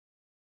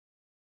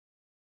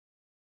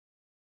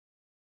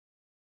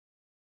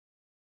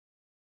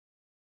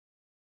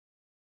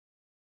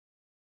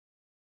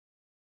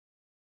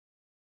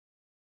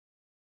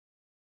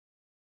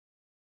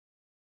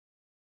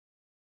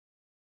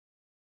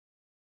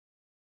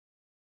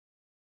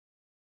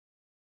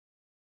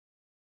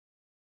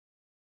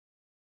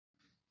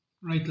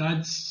Right,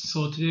 lads,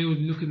 so today we'll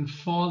be looking at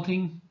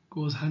faulting.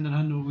 Goes hand in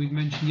hand with what we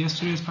mentioned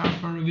yesterday as part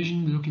of our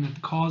revision. We're looking at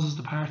the causes,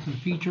 the parts and the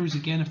features.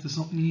 Again, if there's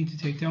something you need to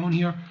take down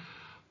here,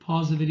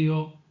 pause the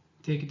video,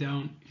 take it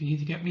down. If you need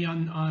to get me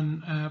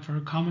on for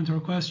a comment or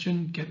a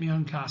question, get me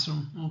on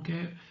Classroom,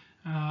 okay?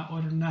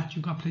 Other than that,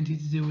 you've got plenty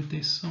to do with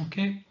this,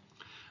 okay?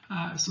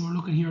 So we're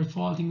looking here at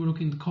faulting, we're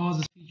looking at the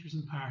causes, features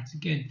and parts.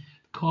 Again,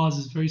 the cause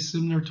is very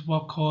similar to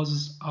what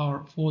causes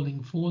our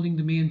folding. Folding,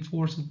 the main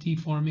force of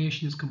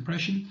deformation is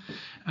compression,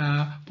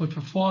 but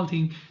for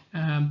faulting,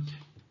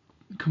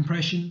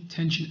 compression,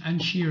 tension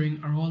and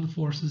shearing are all the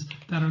forces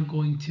that are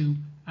going to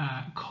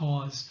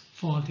cause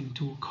faulting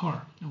to occur.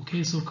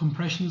 Okay, so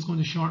compression is going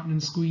to shorten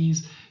and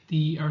squeeze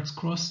the Earth's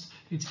crust.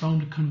 It's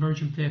found at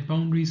convergent plate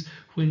boundaries.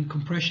 When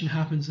compression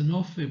happens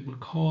enough, it will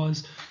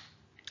cause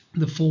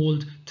the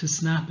fold to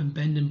snap and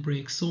bend and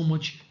break so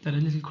much that a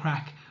little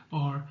crack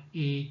or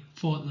a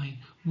fault line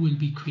will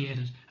be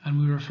created, and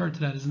we refer to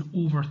that as an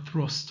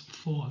overthrust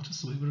fault.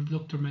 So we would have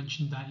looked or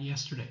mentioned that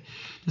yesterday.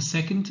 The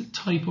second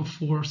type of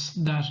force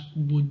that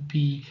would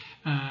be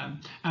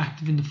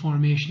active in the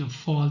formation of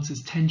faults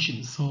is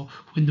tension. So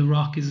when the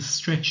rock is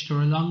stretched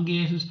or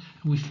elongated,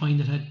 and we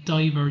find it at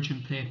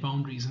divergent plate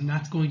boundaries, and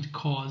that's going to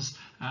cause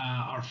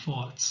our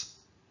faults.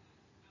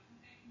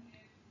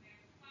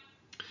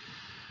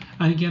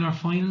 And again, our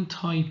final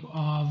type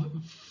of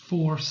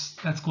force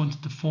that's going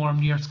to deform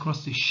the Earth's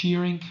crust is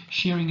shearing.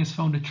 Shearing is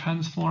found at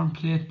transform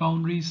plate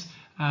boundaries.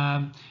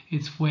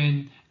 It's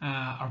when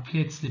our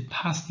plates slip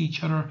past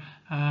each other,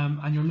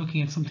 and you're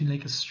looking at something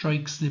like a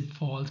strike slip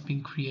fault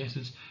being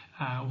created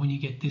when you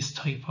get this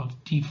type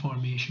of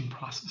deformation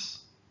process.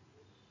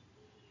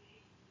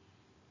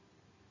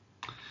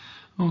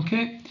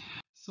 Okay,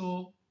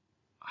 so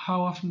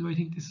how often do I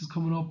think this is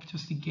coming up?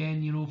 Just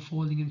again, you know,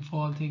 folding and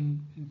faulting,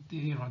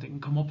 you know, they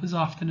can come up as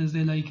often as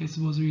they like, I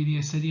suppose. Really,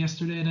 I said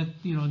yesterday that,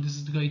 you know, this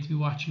is the guy to be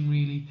watching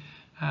really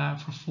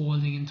for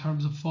folding. In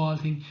terms of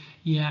faulting,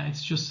 yeah,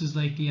 it's just as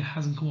likely it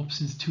hasn't come up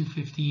since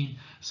 215,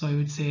 so I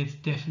would say it's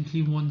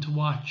definitely one to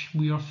watch.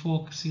 We are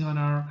focusing on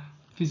our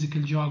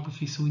physical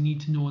geography, so we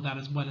need to know that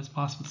as well as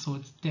possible, so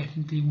it's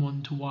definitely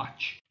one to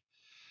watch.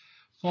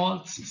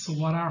 Faults, so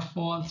what are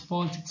faults?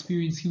 Faults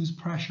experience huge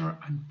pressure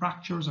and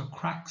fractures or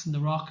cracks in the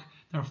rock.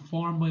 They're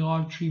formed by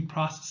all three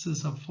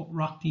processes of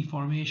rock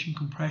deformation,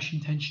 compression,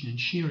 tension and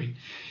shearing.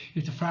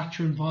 If the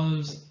fracture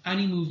involves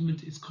any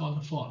movement, it's called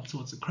a fault. So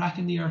it's a crack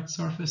in the Earth's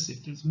surface.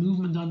 If there's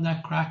movement on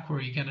that crack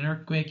where you get an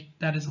earthquake,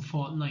 that is a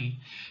fault line.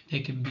 They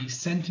can be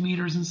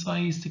centimeters in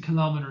size to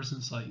kilometers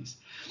in size.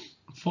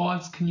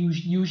 Faults can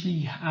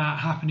usually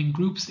happen in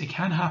groups. They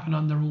can happen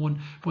on their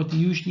own, but they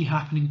usually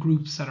happen in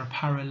groups that are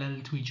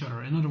parallel to each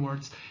other. In other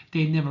words,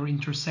 they never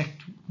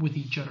intersect with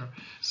each other.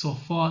 So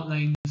fault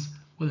lines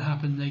will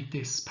happen like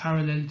this,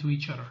 parallel to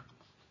each other.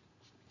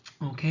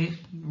 Okay,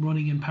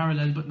 running in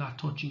parallel but not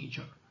touching each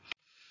other.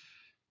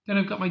 Then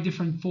I've got my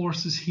different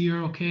forces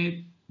here.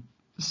 Okay,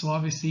 so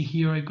obviously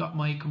here I've got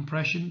my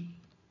compression.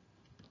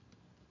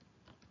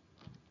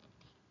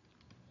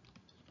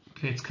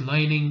 Plates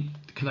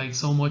collide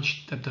so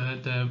much that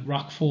the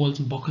rock folds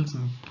and buckles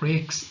and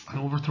breaks, and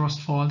overthrust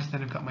fault.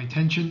 Then I've got my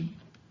tension,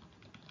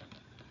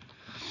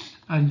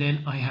 and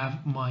then I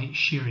have my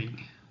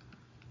shearing.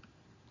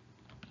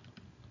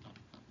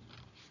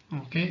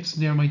 Okay, so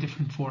there are my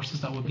different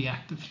forces that will be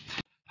active.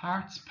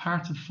 Parts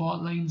of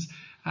fault lines.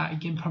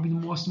 Again, probably the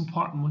most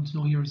important one to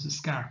know here is the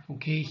scarp.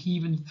 Okay,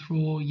 heave and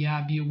throw,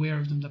 yeah, be aware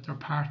of them, that they're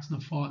parts in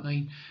the fault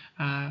line.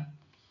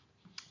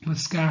 But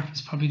scarp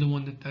is probably the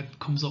one that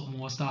comes up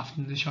most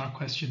often in the short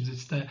questions.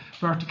 It's the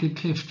vertical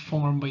cliff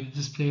formed by the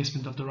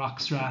displacement of the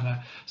rock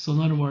strata. So in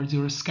other words,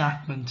 your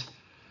escarpment,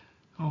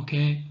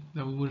 okay,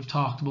 that we would have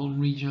talked about in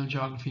regional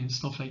geography and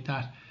stuff like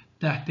that,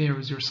 that there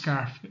is your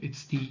scarp.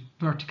 It's the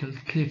vertical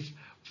cliff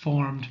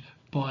formed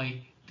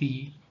by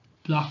the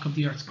block of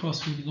the Earth's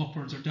crust moving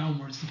upwards or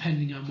downwards,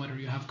 depending on whether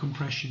you have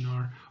compression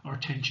or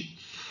tension.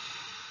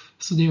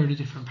 So there are the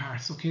different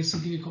parts. Okay, so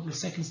I'll give you a couple of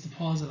seconds to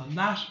pause it on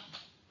that.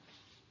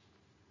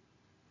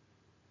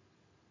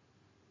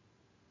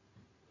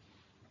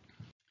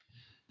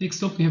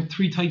 Next up, we have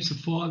three types of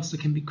faults that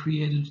can be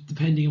created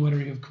depending on whether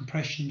you have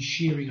compression,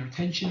 shearing or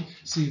tension.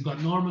 So you've got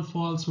normal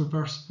faults,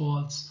 reverse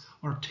faults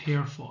or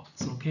tear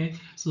faults. Okay,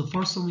 so the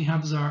first one we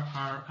have is our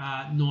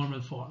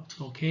normal fault.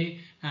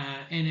 Okay,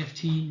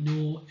 NFT,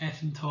 no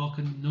effing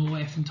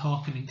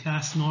talking in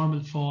class.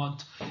 Normal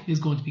fault is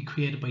going to be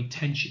created by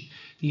tension.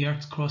 The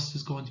Earth's crust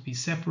is going to be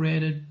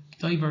separated,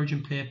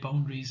 divergent plate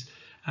boundaries,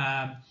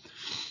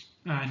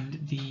 and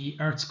the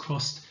Earth's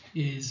crust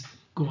is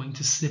going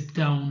to slip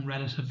down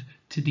relative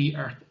to the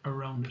Earth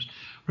around it.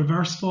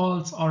 Reverse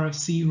faults,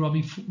 RFC,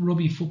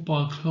 Rugby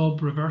Football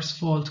Club, reverse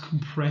fault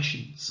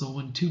compression. So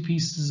when two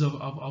pieces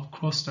of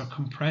crust are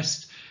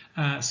compressed,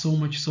 so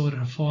much so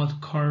that a fault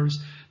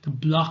occurs, the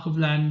block of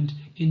land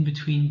in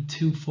between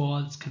two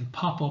faults can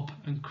pop up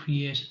and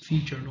create a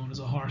feature known as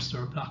a horst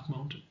or a block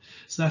mountain.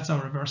 So that's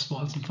our reverse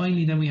faults. And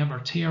finally then we have our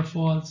tear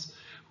faults,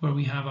 where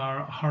we have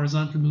our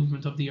horizontal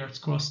movement of the Earth's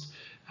crust.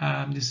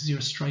 This is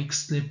your strike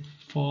slip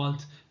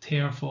fault,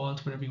 tear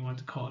fault, whatever you want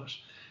to call it.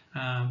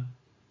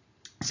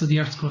 So the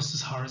Earth's crust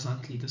is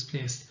horizontally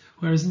displaced,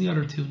 whereas in the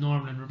other two,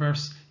 normal and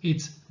reverse,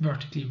 it's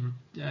vertically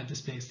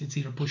displaced. It's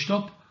either pushed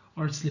up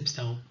or it slips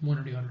down, one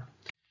or the other.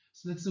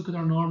 So let's look at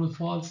our normal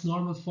faults.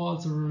 Normal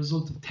faults are a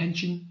result of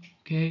tension,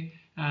 okay?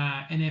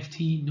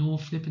 NFT, no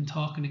flipping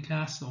talking in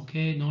class,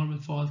 okay? Normal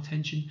fault,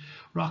 tension.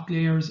 Rock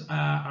layers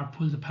are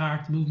pulled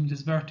apart, the movement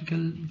is vertical.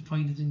 You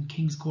find it in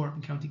Kings Court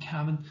in County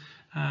Cavan.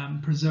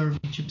 Preserving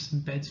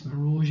gypsum beds from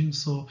erosion.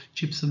 So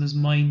gypsum is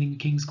mined in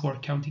Kings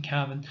Court, County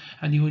Cavan,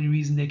 and the only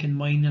reason they can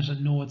mine it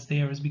and know it's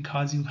there is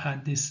because you've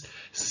had this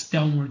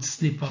downward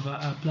slip of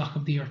a block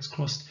of the Earth's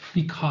crust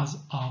because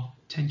of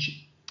tension.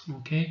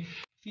 Okay,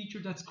 feature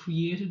that's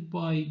created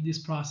by this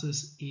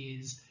process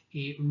is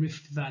a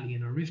rift valley,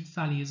 and a rift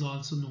valley is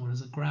also known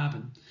as a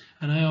graben.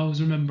 And I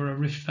always remember a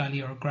rift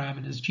valley or a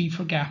graben as G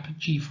for gap,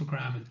 G for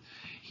graben.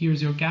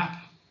 Here's your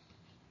gap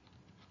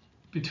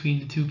between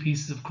the two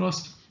pieces of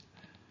crust.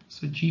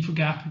 So G for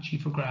gap, G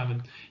for graben.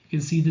 You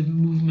can see the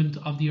movement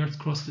of the Earth's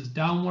crust is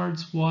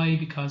downwards. Why?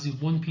 Because you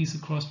have one piece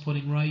of crust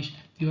pulling right,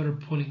 the other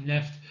pulling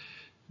left.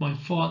 My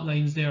fault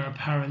lines there are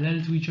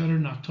parallel to each other,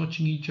 not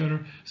touching each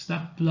other. So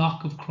that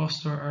block of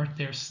crust or earth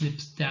there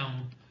slips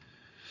down.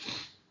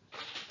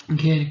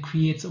 Okay, and it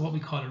creates what we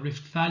call a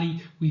rift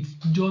valley. We've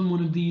done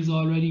one of these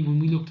already when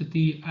we looked at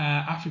the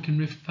African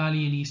Rift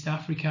Valley in East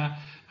Africa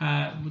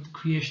with the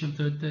creation of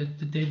the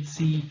Dead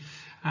Sea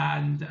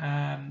and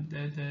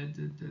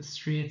the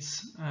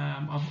Straits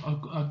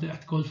at the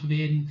Gulf of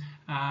Aden.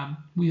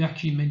 We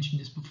actually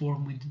mentioned this before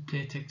when we did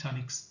plate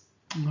tectonics.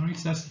 Alright,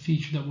 so that's the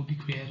feature that will be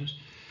created.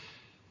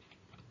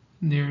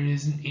 And there it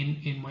is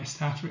in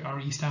West Africa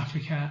or East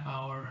Africa,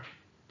 our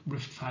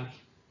Rift Valley.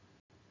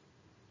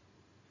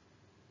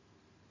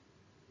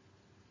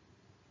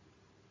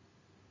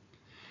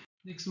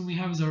 Next one we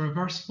have is our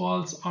reverse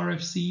faults,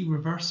 RFC,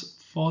 reverse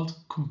fault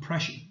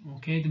compression.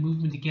 Okay, the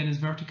movement again is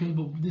vertical,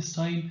 but this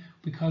time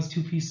because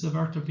two pieces of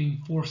earth are being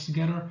forced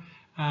together,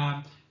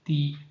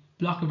 the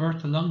block of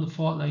earth along the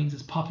fault lines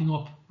is popping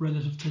up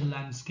relative to the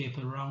landscape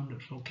around it.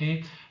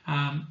 Okay,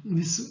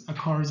 this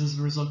occurs as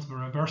a result of a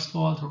reverse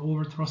fault or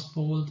overthrust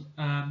fault.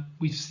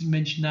 We've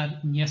mentioned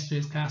that in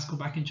yesterday's class. Go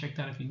back and check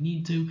that if you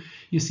need to.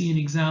 You see an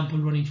example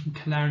running from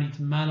Killarney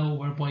to Mallow,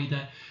 whereby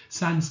the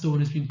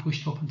sandstone is being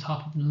pushed up on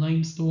top of the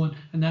limestone,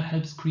 and that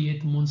helps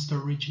create the Munster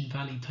Ridge and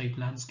Valley type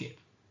landscape.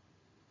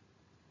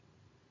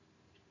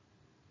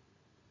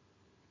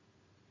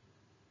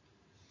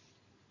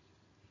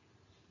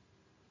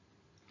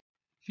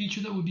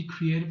 Feature that would be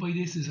created by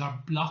this is our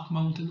block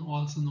mountain,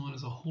 also known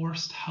as a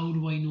horst. How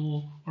do I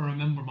know or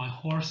remember my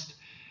horst?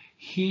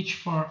 H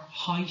for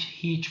height,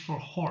 H for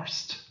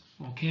horst.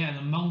 Okay, and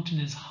a mountain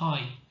is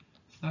high.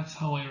 So that's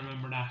how I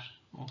remember that.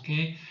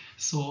 Okay,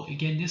 so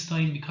again, this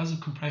time because of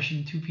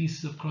compression, two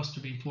pieces of crust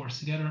are being forced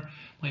together.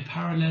 My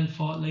parallel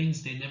fault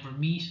lines, they never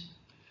meet.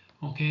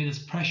 Okay, there's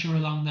pressure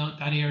along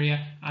that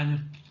area, and it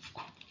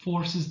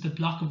forces the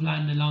block of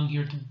land along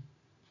here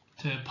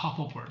to pop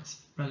upwards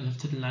relative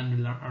to the land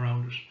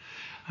around it.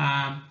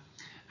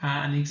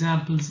 And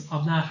examples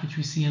of that which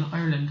we see in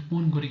Ireland,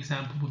 one good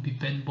example would be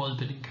Ben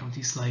Bulbin in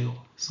County Sligo.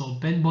 So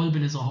Ben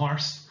Bulbin is a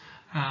horst.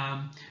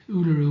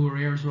 Uluru or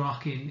Ayers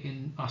Rock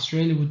in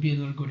Australia would be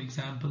another good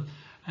example,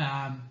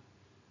 and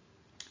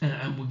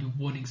would be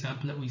one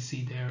example that we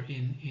see there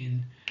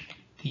in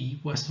the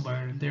west of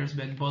Ireland. There's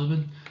Ben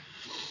Bulbin,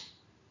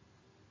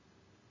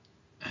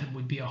 and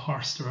would be a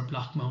horst or a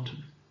block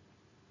mountain.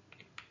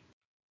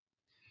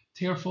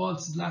 Tear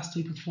faults is the last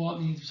type of fault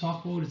we need to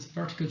talk about. It's a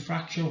vertical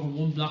fracture where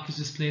one block is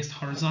displaced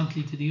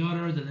horizontally to the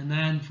other. The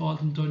Lenan fault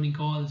in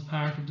Donegal is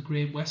part of the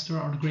Great Western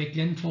or the Great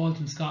Glen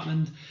fault in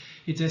Scotland.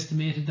 It's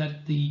estimated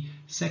that the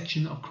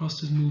section of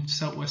crust has moved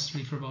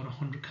southwesterly for about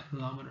 100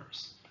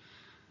 kilometers.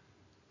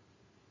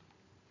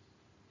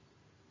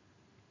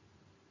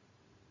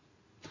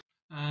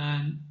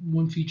 And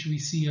one feature we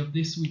see of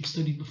this we've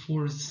studied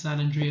before is the San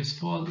Andreas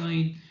fault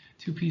line.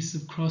 Two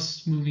pieces of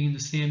crust moving in the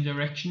same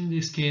direction, in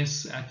this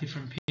case at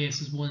different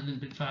paces, one a little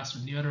bit faster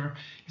than the other.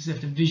 It's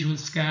left a visual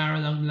scar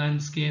along the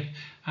landscape,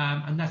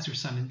 and that's your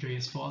San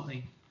Andreas fault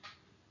line.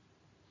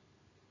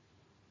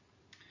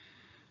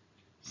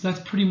 So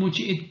that's pretty much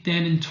it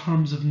then in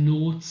terms of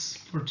notes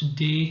for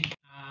today.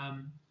 A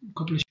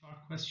couple of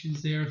short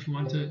questions there. If you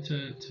want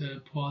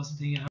to pause the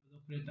thing and have a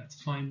look at it,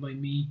 that's fine by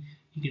me.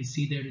 You can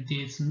see there the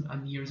dates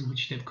and years in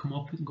which they've come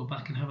up. You can go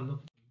back and have a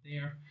look at them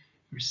there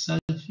yourself.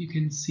 You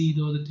can see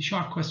though that the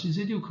short questions,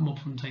 they do come up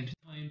from time to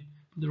time,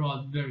 but they're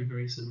all very,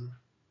 very similar.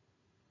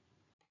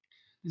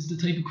 This is the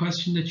type of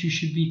question that you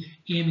should be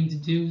aiming to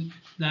do.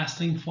 Last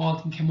time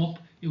faulting came up,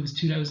 it was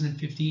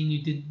 2015.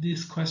 You did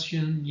this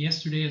question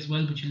yesterday as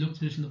well, but you looked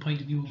at it from the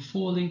point of view of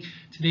folding.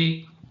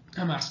 Today,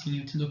 I'm asking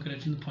you to look at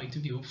it from the point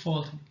of view of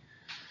faulting.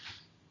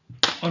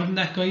 Other than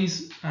that,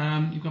 guys,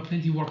 you've got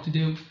plenty of work to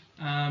do.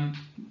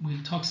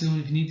 We'll talk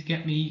soon. If you need to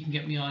get me, you can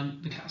get me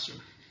on the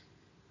classroom.